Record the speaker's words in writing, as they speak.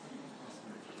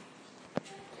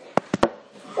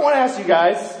I want to ask you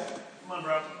guys, Come on,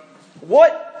 bro.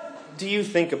 what do you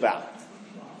think about?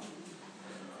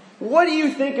 What do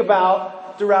you think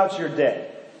about throughout your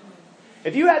day?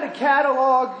 If you had to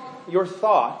catalog your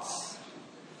thoughts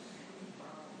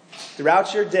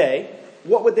throughout your day,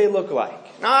 what would they look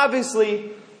like? Now, obviously,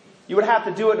 you would have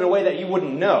to do it in a way that you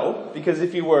wouldn't know, because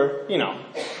if you were,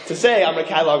 to say, I'm going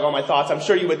to catalog all my thoughts, I'm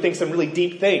sure you would think some really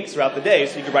deep things throughout the day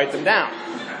so you could write them down.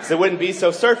 So it wouldn't be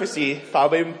so surfacey,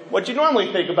 probably what you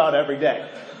normally think about every day.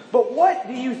 But what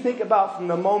do you think about from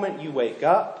the moment you wake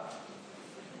up?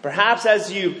 Perhaps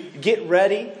as you get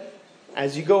ready,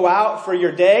 as you go out for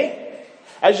your day,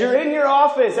 as you're in your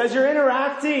office, as you're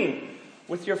interacting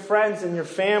with your friends and your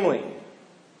family,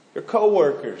 your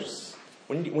coworkers,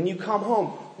 when you come home,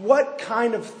 what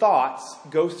kind of thoughts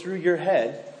go through your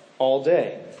head all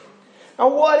day? Now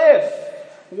what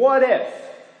if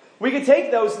we could take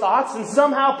those thoughts and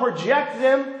somehow project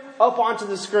them up onto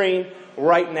the screen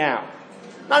right now?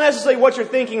 Not necessarily what you're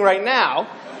thinking right now,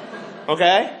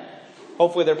 okay?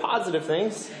 Hopefully they're positive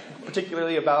things,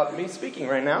 particularly about me speaking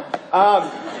right now.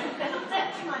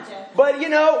 But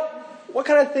what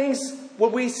kind of things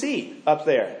would we see up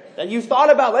there that you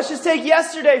thought about? Let's just take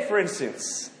yesterday, for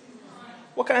instance.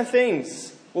 What kind of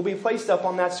things will be placed up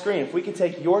on that screen if we could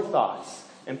take your thoughts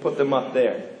and put them up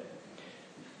there?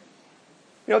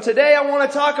 Today I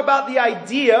want to talk about the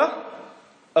idea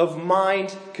of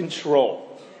mind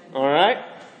control. All right?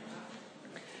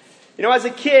 As a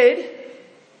kid,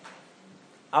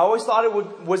 I always thought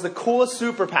it was the coolest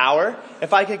superpower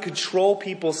if I could control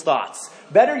people's thoughts.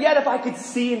 Better yet, if I could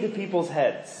see into people's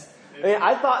heads.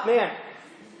 I thought,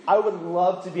 I would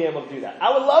love to be able to do that.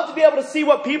 I would love to be able to see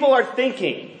what people are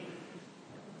thinking.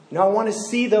 I want to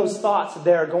see those thoughts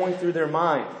that are going through their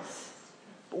minds.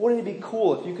 But wouldn't it be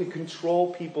cool if you could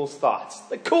control people's thoughts?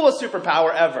 The coolest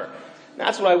superpower ever. And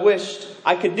that's what I wished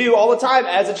I could do all the time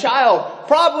as a child.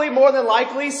 Probably more than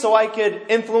likely so I could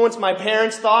influence my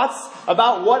parents' thoughts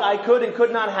about what I could and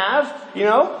could not have,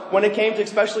 when it came to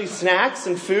especially snacks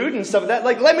and food and stuff like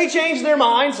that. Let me change their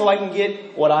minds so I can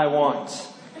get what I want.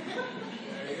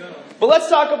 But let's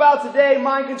talk about today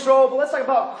mind control, but let's talk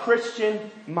about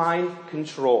Christian mind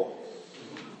control.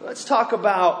 Let's talk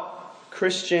about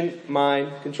Christian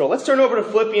mind control. Let's turn over to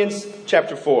Philippians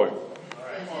chapter 4.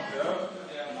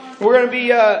 We're going to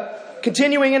be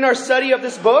continuing in our study of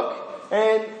this book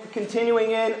and continuing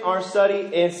in our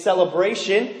study and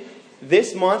celebration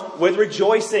this month with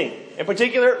rejoicing. In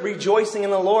particular, rejoicing in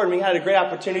the Lord. We had a great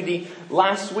opportunity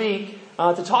last week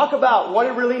to talk about what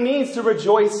it really means to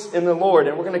rejoice in the Lord.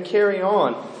 And we're going to carry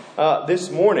on this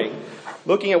morning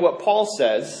looking at what Paul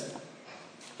says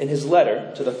in his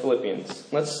letter to the Philippians.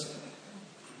 Let's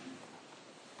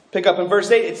pick up in verse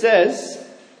 8. It says,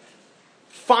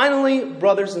 "Finally,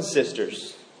 brothers and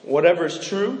sisters, whatever is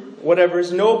true, whatever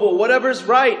is noble, whatever is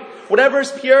right, whatever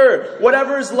is pure,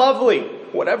 whatever is lovely,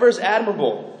 whatever is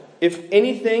admirable, if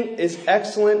anything is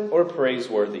excellent or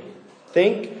praiseworthy,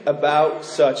 think about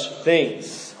such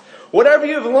things. Whatever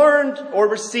you have learned or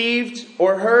received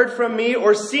or heard from me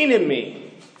or seen in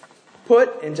me,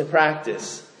 put into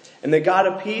practice, and the God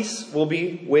of peace will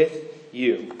be with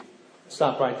you."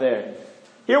 Stop right there.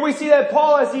 Here we see that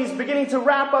Paul, as he's beginning to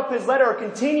wrap up his letter, or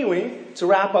continuing to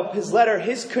wrap up his letter,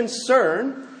 his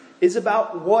concern is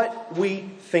about what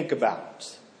we think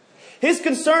about. His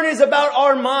concern is about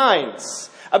our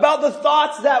minds, about the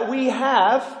thoughts that we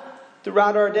have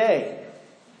throughout our day.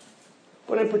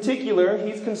 But in particular,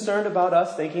 he's concerned about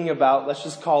us thinking about, let's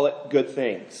just call it, good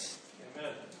things.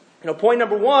 Amen. Point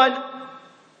number one, I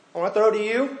want to throw to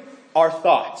you, our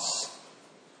thoughts.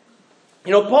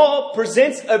 Paul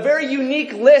presents a very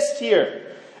unique list here.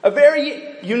 A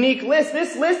very unique list.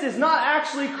 This list is not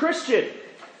actually Christian.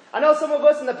 I know some of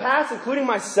us in the past, including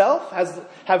myself,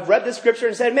 have read this scripture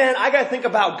and said, I got to think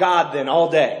about God then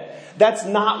all day. That's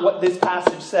not what this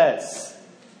passage says.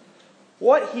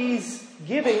 What he's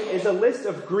giving is a list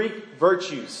of Greek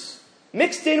virtues,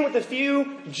 mixed in with a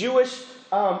few Jewish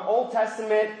Old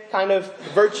Testament kind of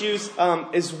virtues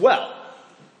as well.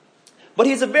 But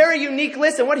he's a very unique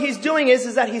list, and what he's doing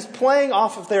is that he's playing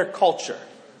off of their culture.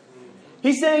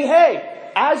 He's saying, hey,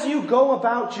 as you go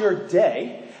about your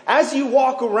day, as you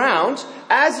walk around,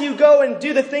 as you go and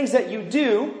do the things that you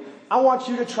do, I want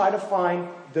you to try to find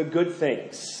the good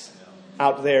things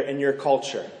out there in your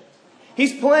culture.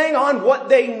 He's playing on what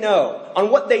they know, on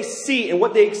what they see and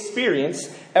what they experience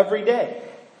every day.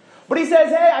 But he says,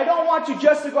 hey, I don't want you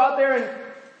just to go out there and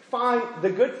find the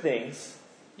good things.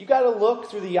 You got to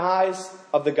look through the eyes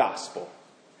of the gospel.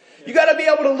 You got to be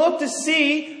able to look to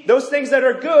see those things that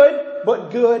are good,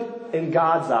 but good in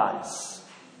God's eyes.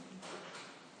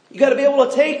 You got to be able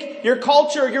to take your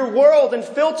culture, your world, and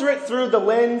filter it through the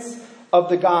lens of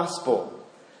the gospel.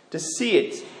 To see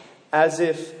it as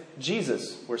if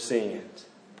Jesus were seeing it.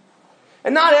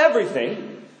 And not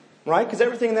everything, right? Because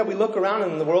everything that we look around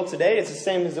in the world today is the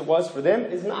same as it was for them,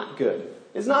 is not good.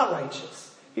 Is not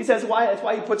righteous. He says, that's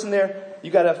why he puts in there,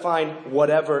 you got to find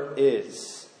whatever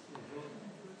is.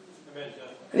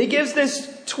 And he gives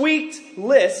this tweaked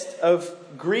list of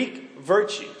Greek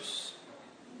virtues.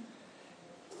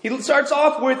 He starts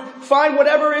off with, find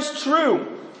whatever is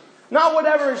true. Not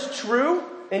whatever is true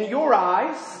in your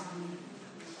eyes,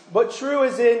 but true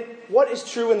as in what is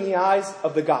true in the eyes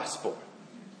of the gospel.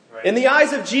 Right. In the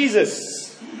eyes of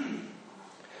Jesus.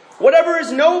 Whatever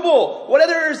is noble,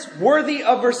 whatever is worthy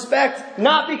of respect,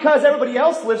 not because everybody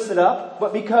else lifts it up,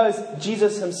 but because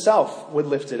Jesus himself would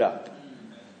lift it up.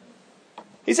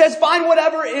 He says, find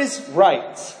whatever is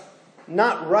right.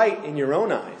 Not right in your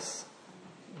own eyes,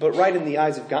 but right in the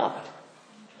eyes of God.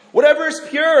 Whatever is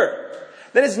pure,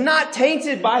 that is not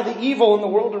tainted by the evil in the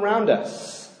world around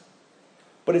us,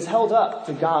 but is held up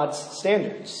to God's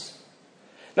standards.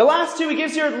 The last two he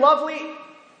gives here lovely.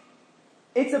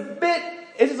 It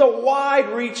is a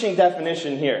wide-reaching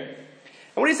definition here.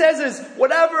 And what he says is,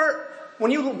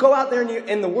 when you go out there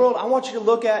in the world, I want you to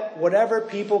look at whatever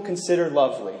people consider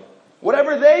lovely.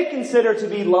 Whatever they consider to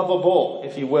be lovable,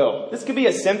 if you will. This could be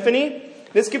a symphony.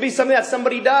 This could be something that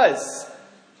somebody does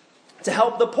to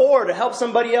help the poor, to help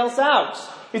somebody else out.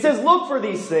 He says, look for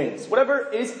these things. Whatever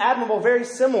is admirable, very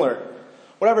similar.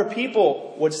 Whatever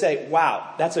people would say,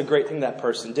 wow, that's a great thing that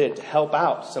person did to help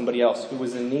out somebody else who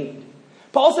was in need.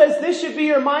 Paul says this should be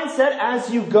your mindset as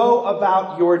you go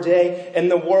about your day and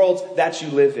the world that you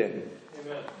live in.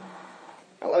 Amen.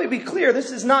 Now let me be clear,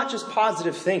 this is not just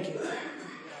positive thinking.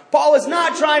 Paul is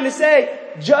not trying to say,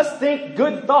 just think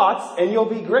good thoughts and you'll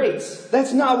be great.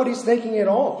 That's not what he's thinking at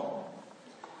all.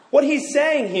 What he's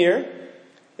saying here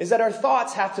is that our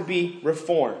thoughts have to be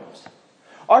reformed.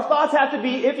 Our thoughts have to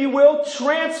be, if you will,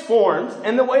 transformed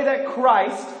in the way that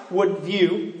Christ would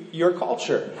view your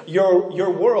culture, your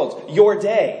world, your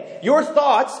day. Your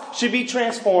thoughts should be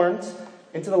transformed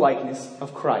into the likeness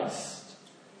of Christ.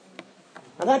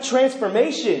 Now that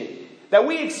transformation that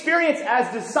we experience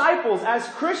as disciples, as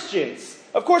Christians.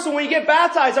 Of course, when we get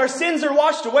baptized, our sins are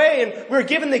washed away and we're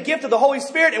given the gift of the Holy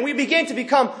Spirit and we begin to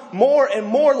become more and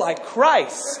more like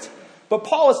Christ. But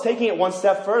Paul is taking it one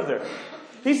step further.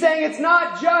 He's saying it's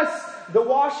not just the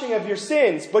washing of your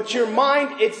sins, but your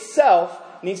mind itself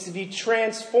needs to be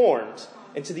transformed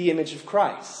into the image of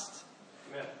Christ.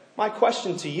 Amen. My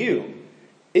question to you,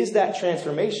 is that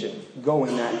transformation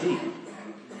going that deep?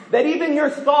 That even your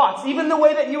thoughts, even the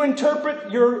way that you interpret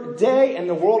your day and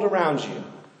the world around you,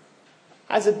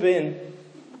 is it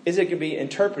going to be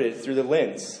interpreted through the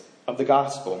lens of the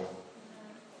gospel?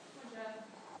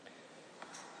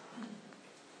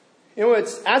 You know,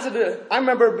 I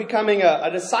remember becoming a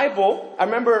disciple. I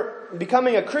remember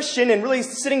becoming a Christian and really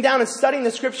sitting down and studying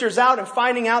the scriptures out and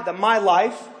finding out that my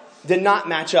life did not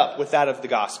match up with that of the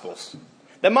Gospels.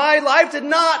 That my life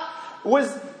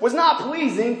was not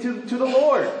pleasing to the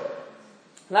Lord.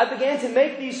 And I began to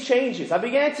make these changes. I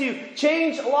began to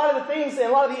change a lot of the things and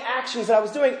a lot of the actions that I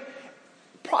was doing,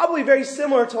 probably very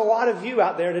similar to a lot of you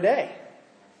out there today.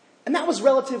 And that was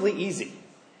relatively easy.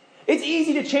 It's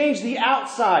easy to change the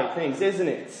outside things, isn't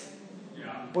it?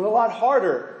 Yeah. But a lot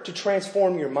harder to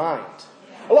transform your mind.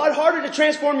 A lot harder to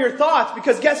transform your thoughts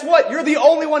because guess what? You're the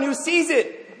only one who sees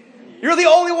it. You're the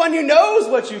only one who knows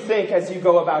what you think as you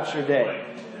go about your day.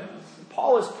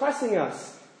 Paul is pressing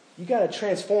us. You got to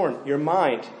transform your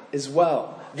mind as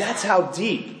well. That's how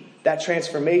deep that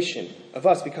transformation of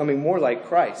us becoming more like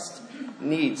Christ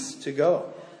needs to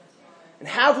go. And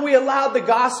have we allowed the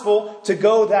gospel to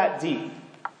go that deep?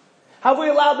 Have we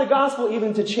allowed the gospel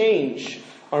even to change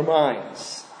our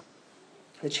minds?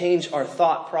 To change our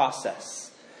thought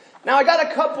process? Now, I got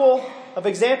a couple of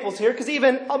examples here, because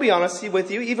I'll be honest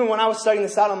with you, even when I was studying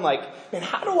this out, I'm like, man,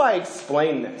 how do I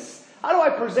explain this? How do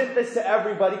I present this to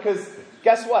everybody? Because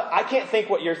guess what? I can't think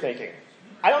what you're thinking.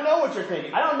 I don't know what you're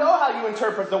thinking. I don't know how you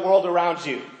interpret the world around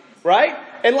you, right?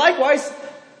 And likewise,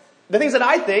 the things that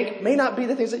I think may not be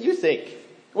the things that you think.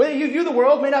 The way that you view the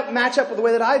world may not match up with the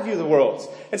way that I view the world.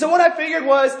 And so what I figured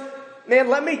was, man,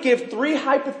 let me give 3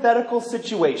 hypothetical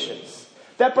situations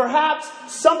that perhaps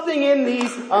something in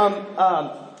these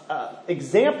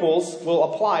examples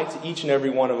will apply to each and every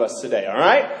one of us today, all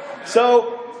right?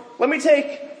 So I'm going to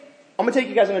take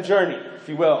you guys on a journey, if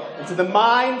you will, into the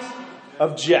mind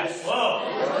of Jeff.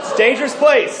 Whoa. It's a dangerous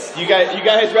place. You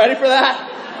guys ready for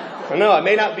that? I know, I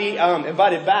may not be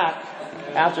invited back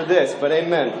after this, but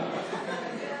amen.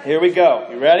 Here we go.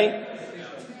 You ready?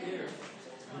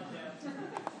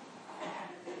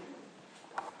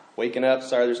 Waking up.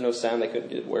 Sorry, there's no sound. They couldn't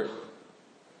get it work.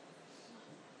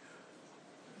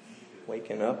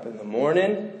 Waking up in the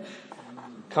morning.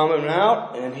 Coming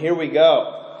out. And here we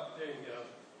go. There you go.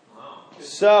 Wow.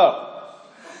 So,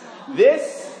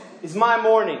 this is my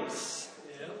mornings.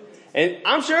 Yeah. And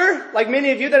I'm sure, like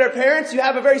many of you that are parents, you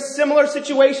have a very similar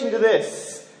situation to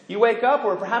this. You wake up,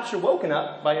 or perhaps you're woken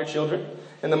up by your children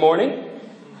in the morning.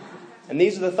 And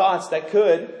these are the thoughts that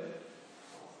could,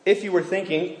 if you were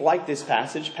thinking like this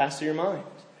passage, pass through your mind.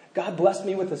 God blessed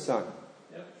me with a son.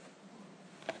 Yep.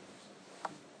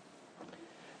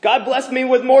 God blessed me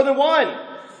with more than one.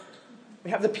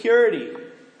 We have the purity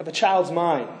of a child's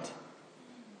mind.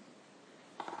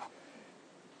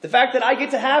 The fact that I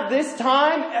get to have this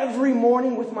time every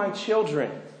morning with my children.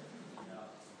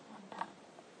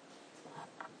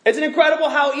 It's incredible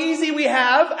how easy we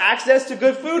have access to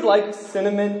good food like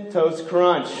Cinnamon Toast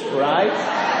Crunch,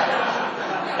 right?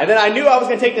 And then I knew I was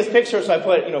going to take this picture, so I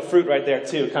put, fruit right there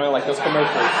too, kind of like those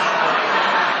commercials. And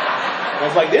I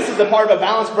was like, this is a part of a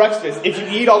balanced breakfast if you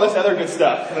eat all this other good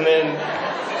stuff. And then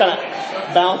kind of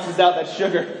balances out that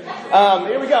sugar.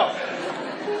 Here we go.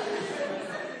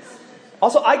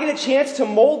 Also, I get a chance to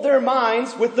mold their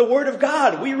minds with the Word of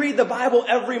God. We read the Bible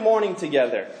every morning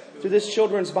together through this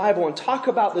children's Bible and talk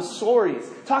about the stories.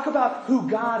 Talk about who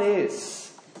God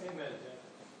is. Amen.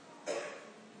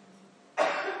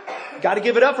 Got to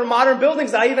give it up for modern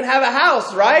buildings. I even have a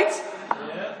house, right?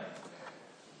 Yeah.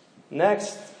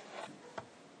 Next.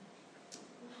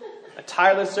 A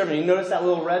tireless servant. You notice that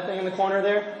little red thing in the corner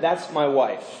there? That's my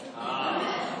wife.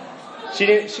 She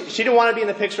didn't want to be in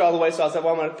the picture all the way, so I said,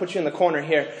 well, I'm going to put you in the corner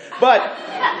here. But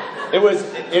it was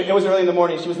early in the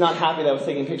morning. She was not happy that I was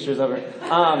taking pictures of her.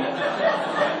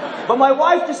 But my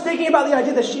wife, just thinking about the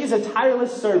idea that she is a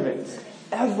tireless servant.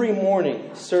 Every morning,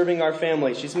 serving our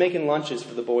family. She's making lunches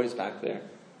for the boys back there.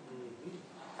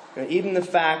 And even the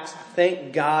fact,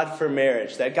 thank God for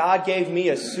marriage. That God gave me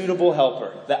a suitable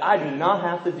helper. That I do not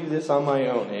have to do this on my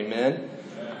own. Amen?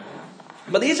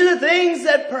 But these are the things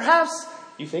that perhaps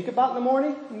you think about in the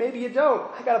morning. Maybe you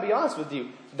don't. I got to be honest with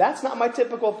you. That's not my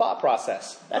typical thought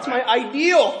process. That's my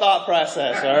ideal thought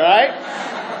process. All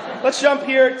right? Let's jump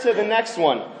here to the next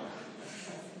one.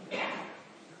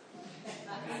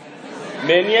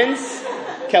 Minions.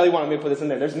 Kelly wanted me to put this in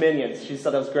there. There's Minions. She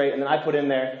thought that was great. And then I put in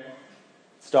there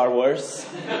Star Wars.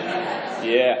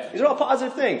 Yeah. These are all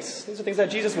positive things. These are things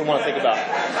that Jesus would want to think about.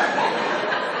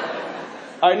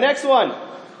 All right, next one.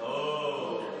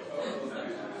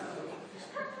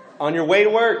 On your way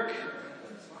to work.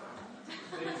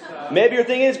 Maybe you're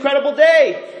thinking it's a incredible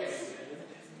day.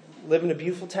 Live in a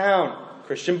beautiful town.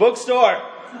 Christian bookstore.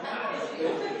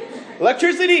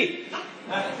 Electricity.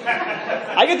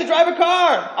 I get to drive a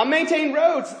car. I maintain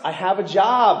roads. I have a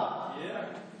job.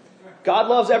 God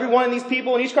loves every one of these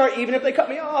people in each car, even if they cut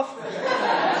me off.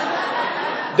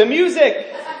 The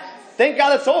music. Thank God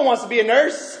that someone wants to be a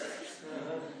nurse.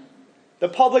 The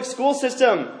public school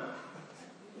system.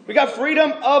 We got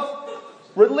freedom of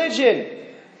religion.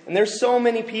 And there's so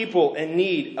many people in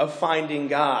need of finding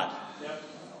God.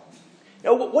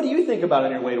 Now, what do you think about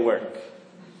on your way to work?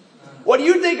 What do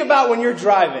you think about when you're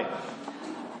driving?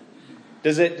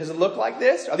 Does it look like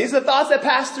this? Are these the thoughts that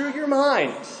pass through your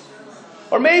mind?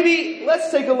 Or maybe,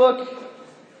 let's take a look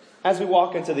as we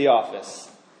walk into the office.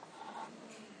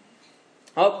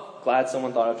 Oh, glad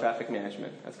someone thought of traffic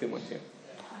management. That's a good one too.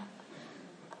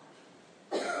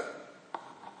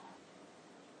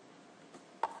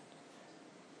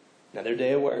 Another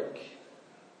day of work.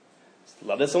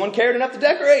 Love that someone cared enough to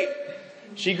decorate.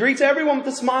 She greets everyone with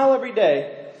a smile every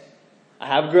day. I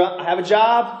have a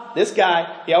job. This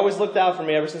guy, he always looked out for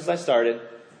me ever since I started.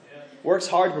 Works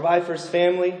hard to provide for his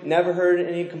family. Never heard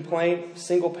any complaint.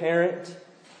 Single parent.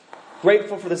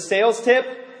 Grateful for the sales tip.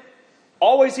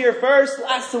 Always here first,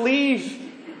 last to leave.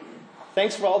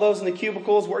 Thanks for all those in the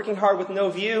cubicles working hard with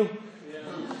no view.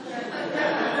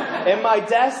 And my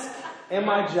desk and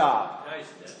my job.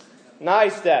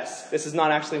 Nice desk. This is not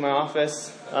actually my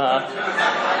office.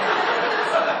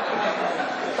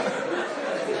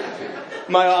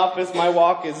 My office, my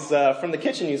walk is from the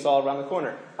kitchen you saw around the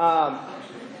corner.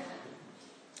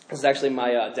 This is actually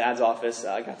my dad's office.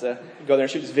 I got to go there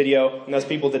and shoot this video, and those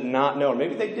people did not know.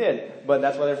 Maybe they did, but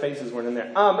that's why their faces weren't in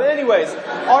there. But anyways,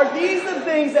 are these the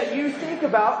things that you think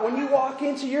about when you walk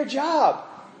into your job?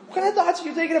 What kind of thoughts are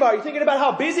you thinking about? Are you thinking about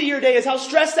how busy your day is, how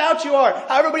stressed out you are,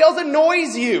 how everybody else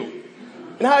annoys you?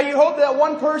 And how you hope that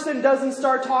one person doesn't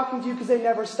start talking to you because they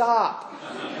never stop.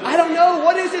 I don't know.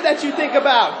 What is it that you think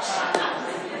about?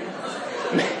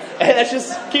 That's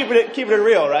just keeping it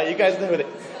real, right? You guys live with it.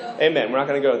 Amen. We're not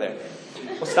going to go there.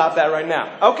 We'll stop that right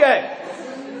now. Okay.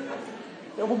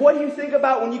 What do you think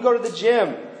about when you go to the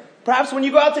gym? Perhaps when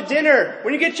you go out to dinner,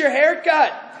 when you get your hair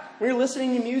cut, when you're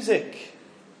listening to music,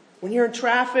 when you're in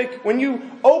traffic, when you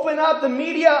open up the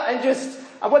media and just,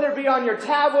 whether it be on your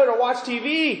tablet or watch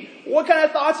TV, what kind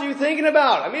of thoughts are you thinking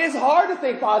about? I mean, it's hard to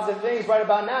think positive things right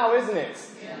about now, isn't it?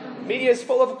 Media is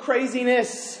full of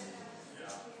craziness.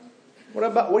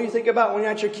 What do you think about when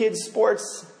you're at your kids'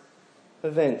 sports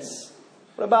events?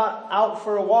 What about out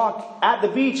for a walk at the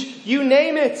beach? You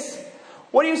name it.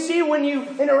 What do you see when you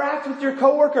interact with your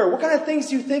coworker? What kind of things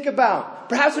do you think about?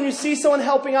 Perhaps when you see someone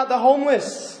helping out the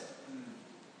homeless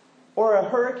or a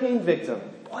hurricane victim.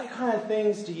 What kind of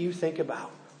things do you think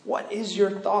about? What is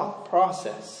your thought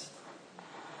process?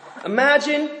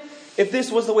 Imagine if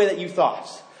this was the way that you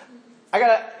thought.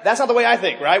 That's not the way I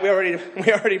think, right? We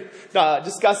already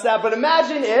discussed that. But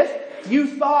imagine if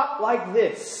you thought like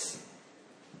this.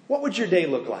 What would your day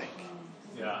look like?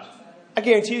 Yeah. I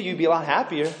guarantee you'd be a lot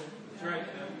happier. That's right.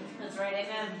 That's right,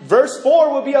 amen. Verse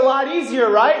 4 would be a lot easier,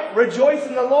 right? Rejoice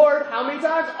in the Lord. How many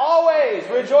times? Always.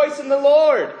 Rejoice in the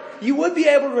Lord. You would be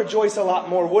able to rejoice a lot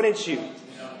more, wouldn't you?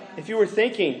 If you were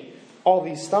thinking all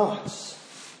these thoughts.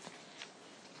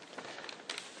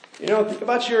 Think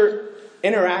about your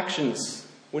interactions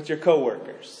with your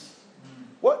coworkers.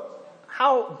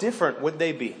 How different would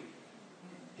they be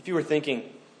if you were thinking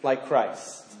like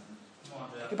Christ?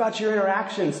 Think about your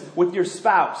interactions with your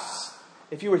spouse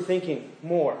if you were thinking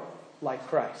more like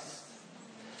Christ.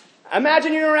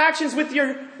 Imagine your interactions with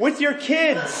your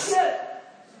kids.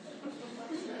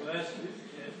 Bless you,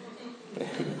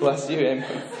 kid. Bless you,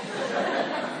 amen.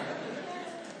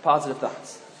 Positive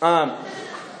thoughts.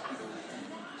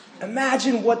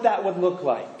 Imagine what that would look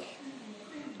like.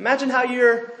 Imagine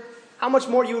how much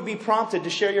more you would be prompted to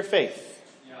share your faith.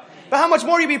 But how much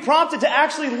more you'd be prompted to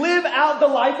actually live out the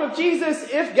life of Jesus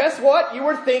if, guess what? You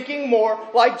were thinking more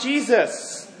like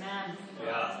Jesus. Amen.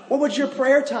 Yeah. What would your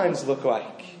prayer times look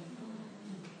like? I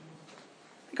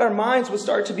think our minds would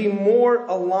start to be more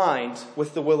aligned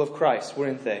with the will of Christ,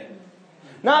 wouldn't they?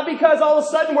 Not because all of a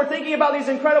sudden we're thinking about these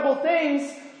incredible things,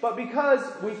 but because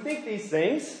we think these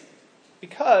things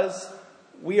because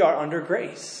we are under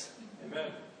grace.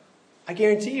 Amen. I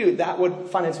guarantee you that would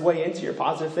find its way into your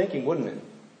positive thinking, wouldn't it?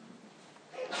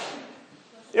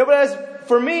 But as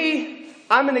for me,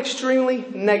 I'm an extremely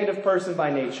negative person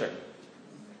by nature.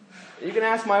 You can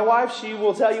ask my wife, she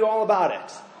will tell you all about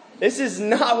it. This is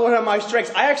not one of my strengths.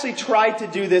 I actually tried to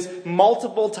do this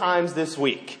multiple times this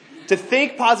week. To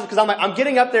think positive, because I'm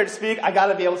getting up there to speak, I got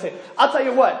to be able to say, I'll tell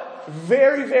you what,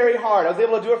 very, very hard. I was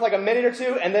able to do it for like a minute or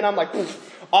two, and then I'm like,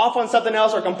 off on something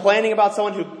else or complaining about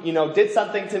someone who, did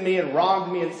something to me and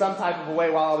wronged me in some type of a way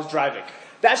while I was driving.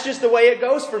 That's just the way it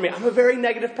goes for me. I'm a very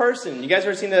negative person. You guys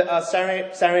ever seen the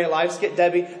Saturday Night Live skit,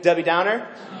 Debbie Downer?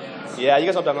 Yeah, you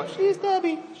guys know what I'm talking about. She's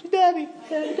Debbie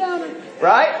Downer.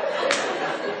 Right?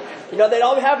 They'd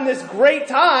all be having this great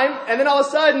time, and then all of a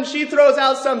sudden she throws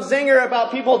out some zinger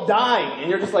about people dying, and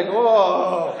you're just like,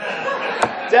 whoa.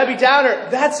 Debbie Downer,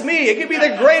 that's me. It could be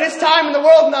the greatest time in the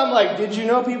world, and I'm like, did you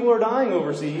know people are dying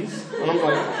overseas? And I'm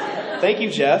like, thank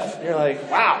you, Jeff. And you're like,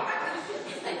 wow.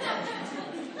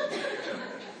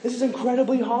 This is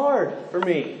incredibly hard for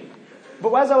me.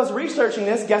 But as I was researching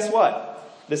this, guess what?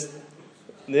 This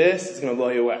is going to blow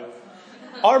you away.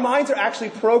 Our minds are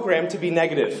actually programmed to be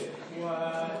negative.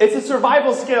 What? It's a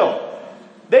survival skill.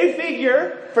 They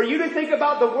figure for you to think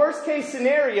about the worst case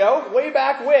scenario way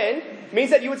back when means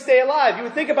that you would stay alive. You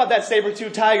would think about that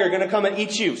saber-toothed tiger going to come and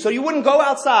eat you. So you wouldn't go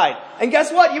outside. And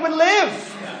guess what? You would live.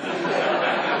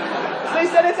 So they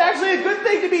said it's actually a good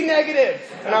thing to be negative.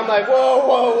 And I'm like,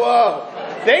 whoa.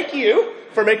 Thank you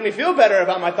for making me feel better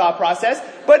about my thought process.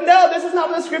 But no, this is not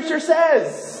what the scripture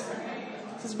says.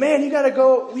 It says, man,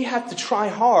 we have to try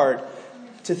hard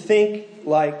to think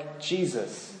like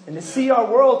Jesus. And to see our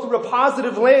world through a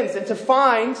positive lens and to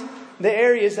find the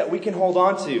areas that we can hold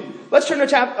on to. Let's turn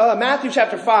to Matthew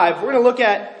chapter 5. We're going to look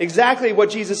at exactly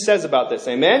what Jesus says about this.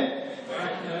 Amen?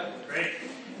 Great.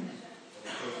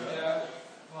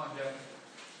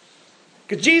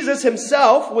 Because Jesus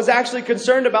himself was actually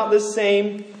concerned about this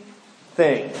same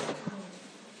thing.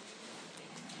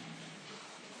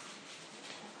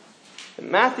 In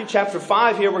Matthew chapter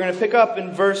 5 here, we're going to pick up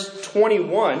in verse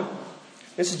 21.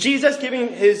 This is Jesus giving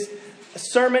his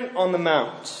Sermon on the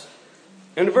Mount.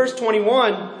 In verse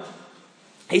 21,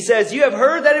 he says, "You have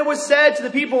heard that it was said to the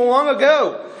people long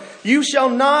ago, 'You shall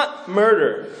not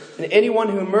murder, and anyone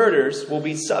who murders will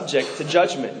be subject to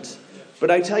judgment.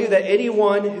 But I tell you that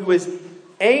anyone who is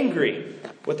angry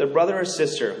with a brother or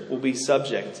sister will be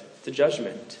subject to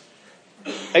judgment.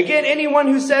 Again, anyone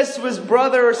who says to his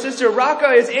brother or sister,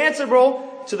 Raka, is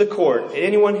answerable to the court. And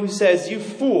anyone who says, you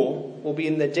fool, will be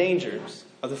in the dangers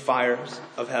of the fires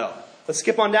of hell. Let's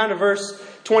skip on down to verse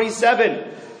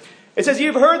 27. It says,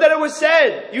 "You've heard that it was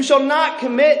said, 'You shall not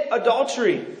commit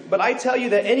adultery.' But I tell you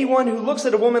that anyone who looks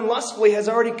at a woman lustfully has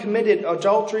already committed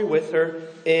adultery with her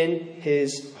in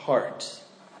his heart."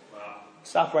 Wow.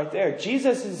 Stop right there.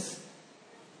 Jesus is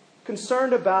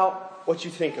concerned about what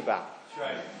you think about. That's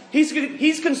right.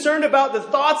 He's concerned about the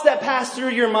thoughts that pass through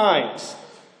your minds.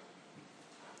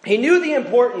 He knew the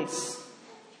importance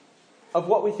of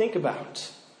what we think about.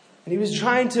 And he was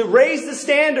trying to raise the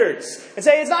standards and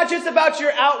say it's not just about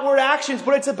your outward actions,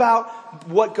 but it's about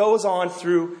what goes on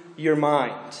through your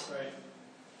mind. Right.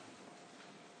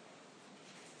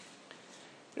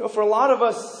 You know, for a lot of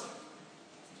us,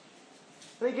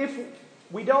 I think if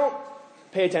we don't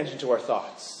pay attention to our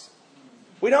thoughts,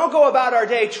 we don't go about our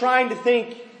day trying to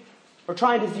think or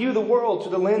trying to view the world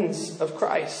through the lens of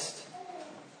Christ.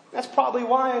 That's probably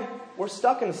why we're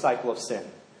stuck in a cycle of sin.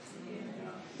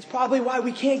 It's probably why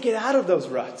we can't get out of those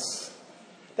ruts.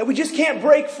 That we just can't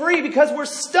break free because we're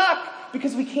stuck,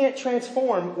 because we can't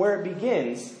transform where it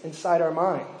begins inside our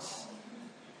minds.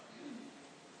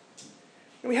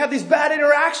 And we have these bad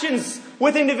interactions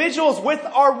with individuals, with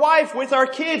our wife, with our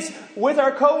kids, with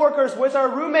our coworkers, with our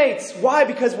roommates. Why?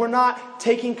 Because we're not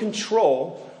taking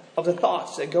control of the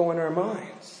thoughts that go in our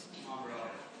minds.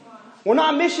 We're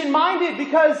not mission-minded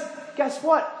because, guess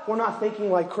what? We're not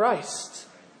thinking like Christ.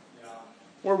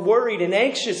 We're worried and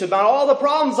anxious about all the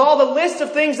problems, all the list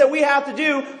of things that we have to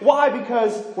do. Why?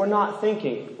 Because we're not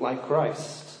thinking like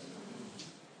Christ.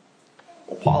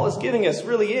 What Paul is giving us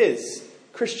really is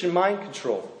Christian mind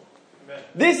control. Amen.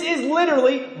 This is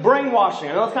literally brainwashing.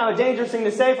 I know it's kind of a dangerous thing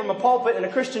to say from a pulpit in a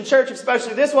Christian church,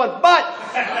 especially this one, but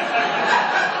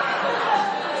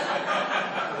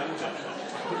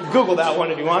Google that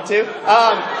one if you want to.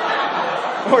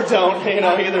 Or don't,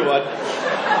 either one.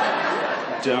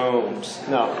 Don't.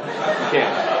 No, you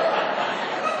can't.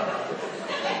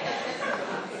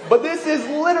 But this is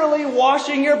literally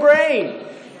washing your brain.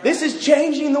 This is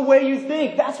changing the way you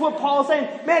think. That's what Paul is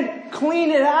saying. Man,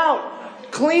 clean it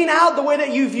out. Clean out the way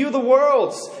that you view the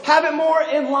world. Have it more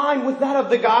in line with that of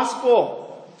the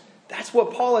gospel. That's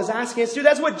what Paul is asking us to do.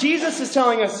 That's what Jesus is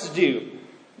telling us to do.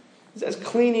 He says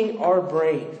cleaning our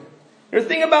brain. The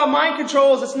thing about mind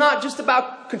control is it's not just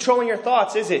about controlling your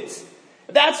thoughts, is it?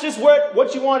 If that's just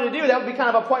what you want to do, that would be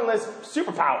kind of a pointless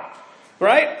superpower,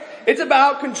 right? It's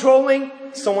about controlling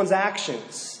someone's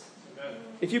actions.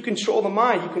 If you control the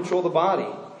mind, you control the body.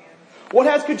 What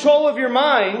has control of your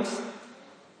mind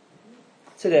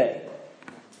today?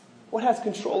 What has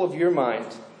control of your mind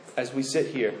as we sit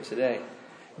here today?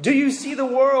 Do you see the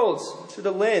world through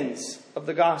the lens of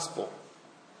the gospel?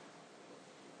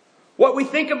 What we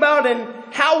think about and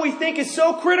how we think is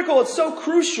so critical, it's so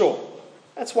crucial.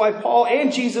 That's why Paul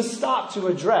and Jesus stopped to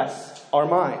address our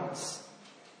minds.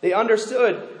 They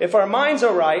understood if our minds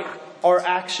are right, our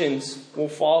actions will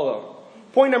follow.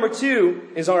 Point number 2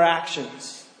 is our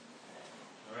actions.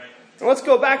 All right. Now let's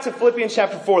go back to Philippians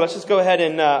chapter 4. Let's just go ahead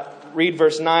and read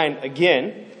verse 9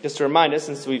 again, just to remind us,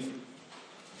 since we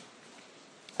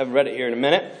haven't read it here in a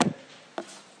minute.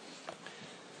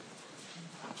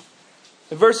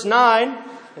 In verse 9,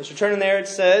 as you're turning there, it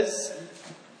says,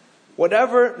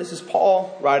 whatever, this is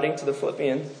Paul writing to the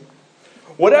Philippians,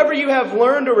 whatever you have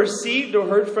learned or received or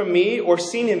heard from me or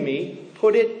seen in me,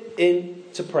 put it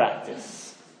into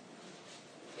practice.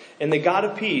 And the God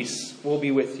of peace will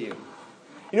be with you.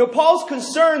 You know, Paul's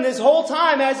concern this whole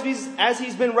time as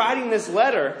he's been writing this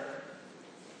letter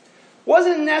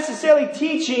wasn't necessarily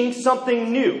teaching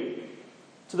something new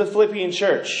to the Philippian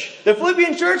church. The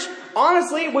Philippian church,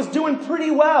 honestly, was doing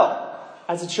pretty well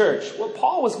as a church. What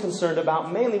Paul was concerned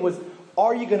about mainly was,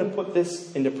 are you going to put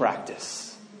this into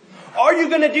practice? Are you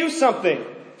going to do something?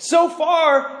 So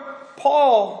far,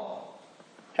 Paul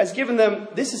has given them,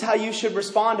 this is how you should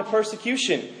respond to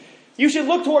persecution. You should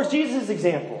look towards Jesus'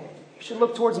 example. You should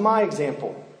look towards my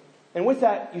example. And with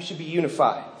that, you should be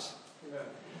unified.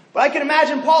 But I can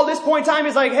imagine Paul at this point in time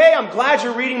is like, hey, I'm glad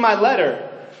you're reading my letter.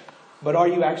 But are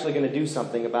you actually going to do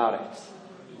something about it?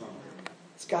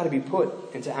 It's got to be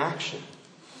put into action.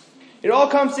 It all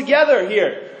comes together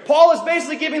here. Paul is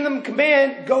basically giving them a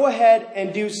command, go ahead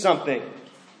and do something.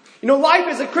 You know, life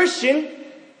as a Christian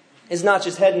is not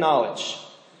just head knowledge.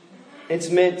 It's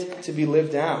meant to be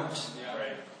lived out.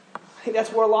 I think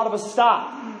that's where a lot of us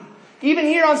stop. Even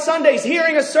here on Sundays,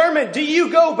 hearing a sermon, do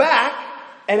you go back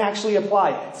and actually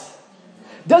apply it?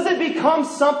 Does it become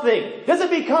something? Does it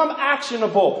become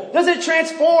actionable? Does it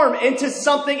transform into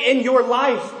something in your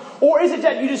life? Or is it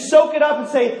that you just soak it up and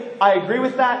say, I agree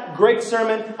with that, great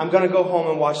sermon, I'm going to go home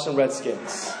and watch some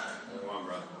Redskins?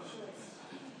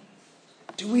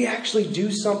 do we actually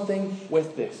do something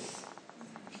with this?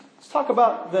 Let's talk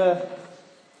about the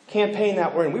campaign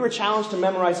that we're in. We were challenged to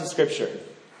memorize the Scripture.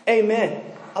 Amen.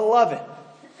 I love it.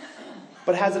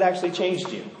 But has it actually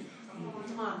changed you?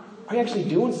 Are you actually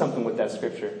doing something with that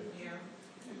Scripture?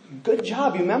 Good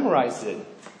job, you memorized it.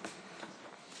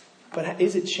 But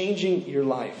is it changing your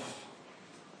life?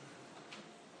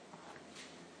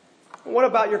 What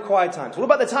about your quiet times? What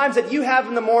about the times that you have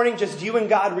in the morning, just you and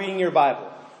God reading your Bible?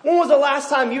 When was the last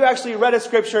time you actually read a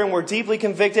Scripture and were deeply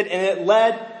convicted and it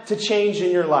led to change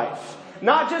in your life?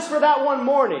 Not just for that one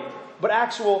morning, but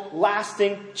actual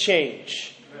lasting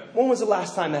change. When was the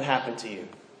last time that happened to you?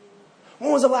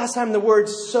 When was the last time the Word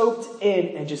soaked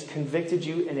in and just convicted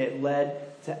you and it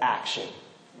led to action?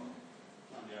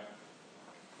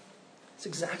 That's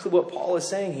exactly what Paul is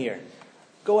saying here.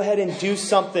 Go ahead and do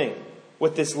something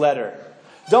with this letter.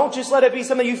 Don't just let it be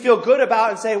something you feel good about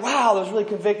and say, wow, that was really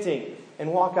convicting,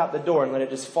 and walk out the door and let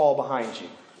it just fall behind you.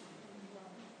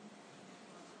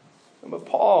 But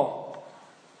Paul,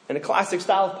 in a classic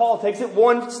style of Paul, takes it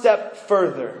one step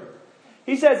further.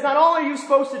 He says, not only are you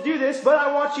supposed to do this, but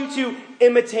I want you to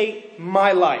imitate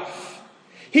my life.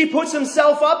 He puts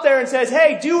himself up there and says,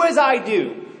 hey, do as I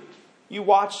do. You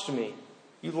watched me.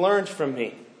 You learned from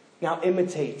me. Now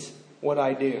imitate what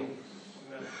I do.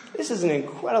 This is an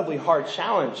incredibly hard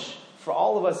challenge for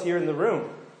all of us here in the room.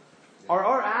 Are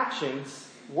our actions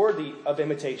worthy of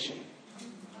imitation?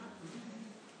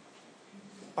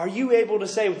 Are you able to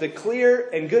say with a clear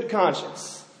and good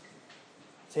conscience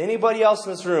to anybody else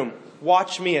in this room,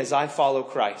 watch me as I follow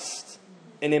Christ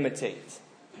and imitate?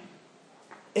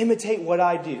 Imitate what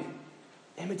I do.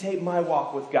 Imitate my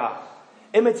walk with God.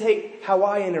 Imitate how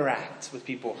I interact with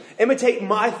people. Imitate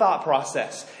my thought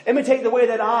process. Imitate the way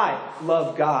that I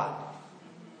love God.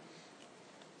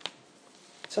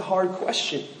 It's a hard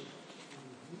question.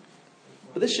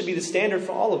 But this should be the standard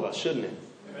for all of us, shouldn't it?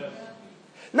 Amen.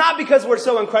 Not because we're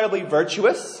so incredibly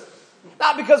virtuous.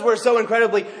 Not because we're so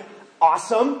incredibly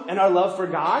awesome in our love for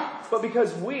God. But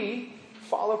because we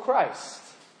follow Christ.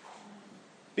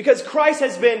 Because Christ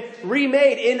has been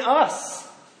remade in us.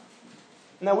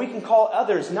 Now we can call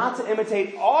others not to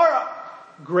imitate our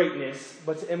greatness,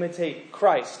 but to imitate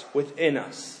Christ within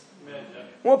us. Amen.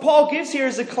 What Paul gives here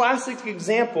is a classic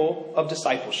example of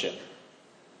discipleship.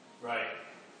 Right.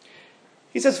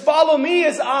 He says, follow me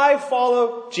as I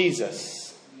follow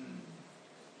Jesus.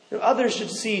 Others should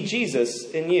see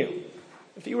Jesus in you.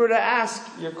 If you were to ask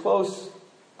your close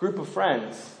group of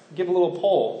friends, give a little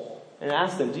poll and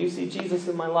ask them, do you see Jesus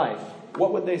in my life?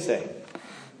 What would they say?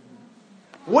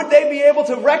 Would they be able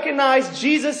to recognize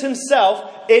Jesus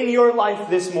himself in your life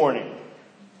this morning?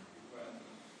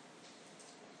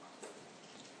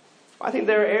 I think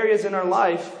there are areas in our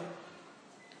life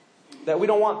that we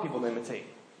don't want people to imitate.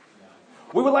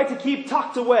 We would like to keep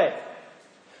tucked away.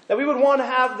 That we would want to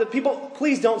have the people,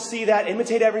 please don't see that,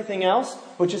 imitate everything else,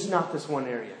 but just not this one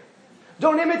area.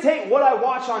 Don't imitate what I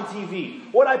watch on TV,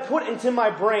 what I put into my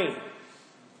brain.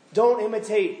 Don't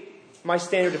imitate my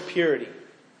standard of purity.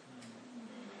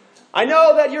 I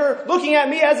know that you're looking at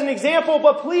me as an example,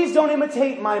 but please don't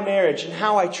imitate my marriage and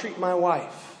how I treat my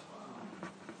wife,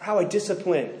 or how I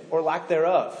discipline, or lack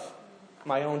thereof,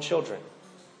 my own children.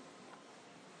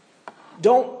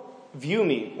 Don't view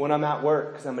me when I'm at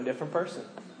work because I'm a different person.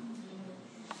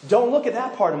 Don't look at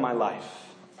that part of my life.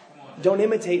 Don't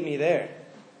imitate me there.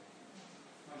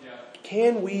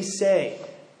 Can we say,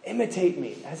 imitate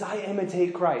me as I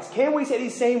imitate Christ? Can we say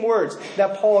these same words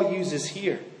that Paul uses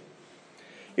here?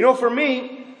 You know, for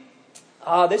me,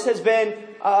 this has been,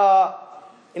 I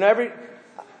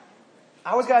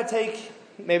always got to take,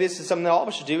 maybe this is something that all of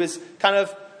us should do, is kind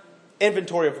of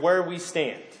inventory of where we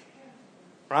stand.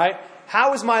 Right?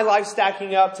 How is my life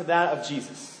stacking up to that of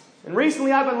Jesus? And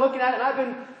recently I've been looking at it and I've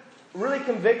been really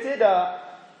convicted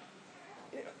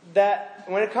that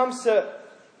when it comes to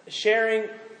sharing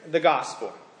the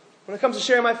gospel, when it comes to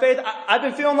sharing my faith, I've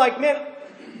been feeling like, man,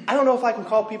 I don't know if I can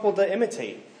call people to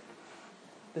imitate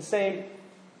the same.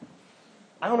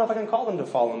 I don't know if I can call them to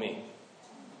follow me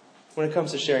when it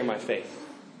comes to sharing my faith.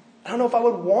 I don't know if I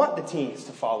would want the teens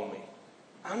to follow me.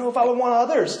 I don't know if I would want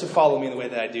others to follow me in the way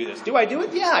that I do this. Do I do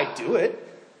it? Yeah, I do it.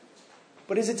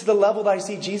 But is it to the level that I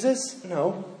see Jesus?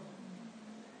 No.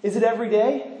 Is it every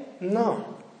day?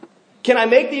 No. Can I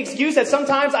make the excuse that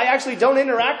sometimes I actually don't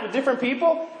interact with different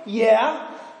people? Yeah.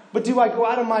 But do I go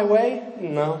out of my way?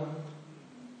 No.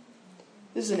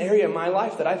 This is an area of my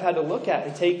life that I've had to look at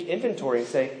and take inventory and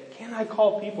say, can I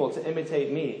call people to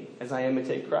imitate me as I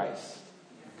imitate Christ?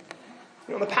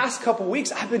 The past couple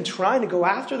weeks, I've been trying to go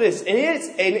after this, and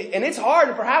it's hard,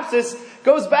 and perhaps this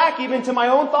goes back even to my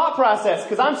own thought process,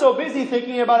 because I'm so busy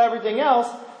thinking about everything else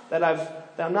that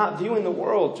I'm not viewing the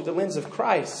world through the lens of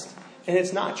Christ, and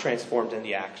it's not transformed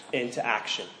into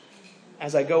action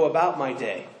as I go about my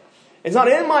day. It's not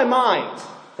in my mind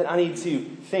that I need to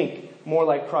think more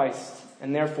like Christ,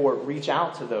 and therefore reach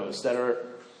out to those that are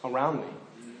around me.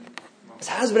 This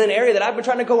has been an area that I've been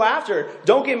trying to go after.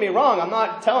 Don't get me wrong. I'm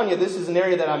not telling you this is an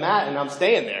area that I'm at and I'm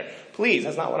staying there. Please,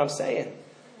 that's not what I'm saying.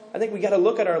 I think we got to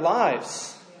look at our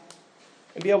lives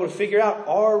and be able to figure out,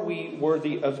 are we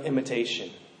worthy of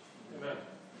imitation? Amen.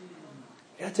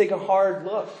 We got to take a hard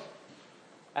look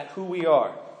at who we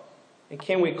are. And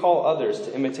can we call others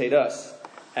to imitate us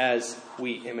as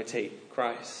we imitate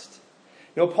Christ?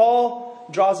 Paul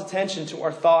draws attention to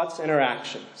our thoughts and our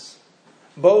actions.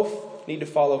 Both need to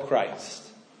follow Christ.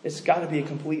 It's got to be a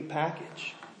complete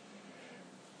package.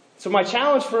 So my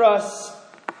challenge for us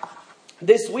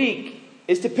this week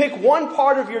is to pick one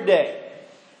part of your day.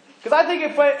 Because I think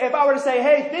if I were to say,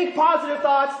 hey, think positive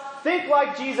thoughts, think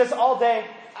like Jesus all day,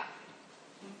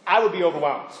 I would be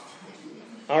overwhelmed.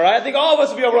 All right? I think all of us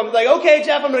would be overwhelmed. Like, okay,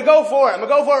 Jeff, I'm going to go for it. I'm going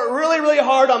to go for it really, really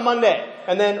hard on Monday.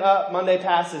 And then Monday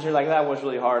passes, you're like, that was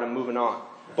really hard, I'm moving on.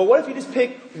 But what if you just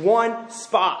pick one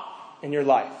spot in your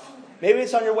life? Maybe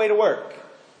it's on your way to work.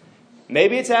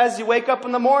 Maybe it's as you wake up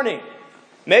in the morning.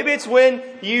 Maybe it's when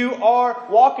you are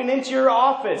walking into your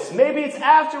office. Maybe it's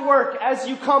after work as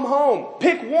you come home.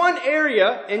 Pick one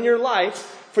area in your life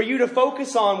for you to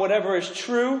focus on whatever is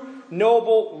true,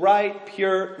 noble, right,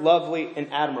 pure, lovely,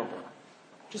 and admirable.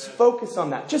 Just focus on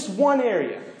that. Just one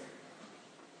area.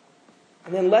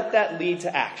 And then let that lead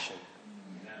to action.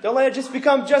 Don't let it just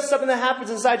become just something that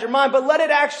happens inside your mind, but let it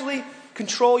actually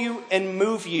control you and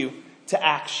move you to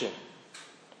action.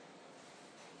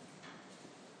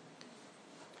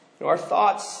 Our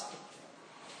thoughts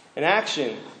and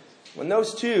action, when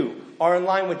those two are in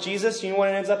line with Jesus, you know what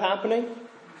ends up happening? It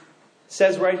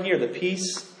says right here, the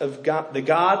peace of God, the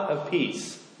God of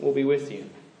peace will be with you.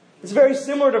 It's very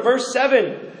similar to verse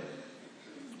 7,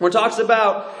 where it talks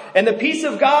about, and the peace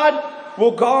of God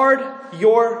will guard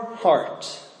your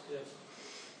heart.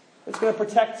 It's going to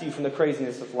protect you from the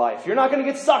craziness of life. You're not going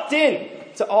to get sucked in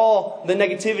to all the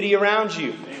negativity around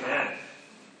you. Amen.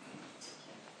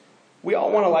 We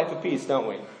all want a life of peace, don't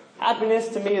we? Happiness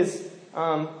to me is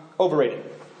overrated.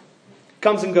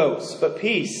 Comes and goes. But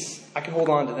peace, I can hold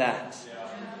on to that.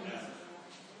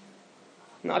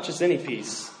 Not just any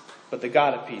peace, but the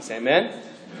God of peace. Amen?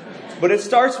 But it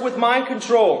starts with mind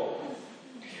control.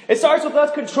 It starts with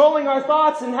us controlling our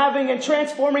thoughts and having and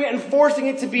transforming it and forcing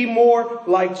it to be more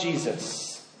like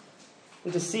Jesus.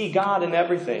 And to see God in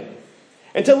everything.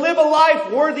 And to live a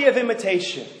life worthy of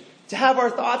imitation. To have our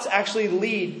thoughts actually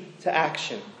lead to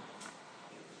action.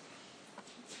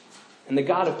 And the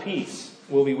God of peace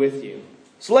will be with you.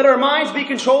 So let our minds be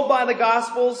controlled by the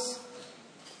Gospels.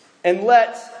 And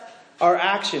let our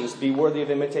actions be worthy of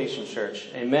imitation, church.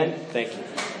 Amen. Thank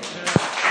you.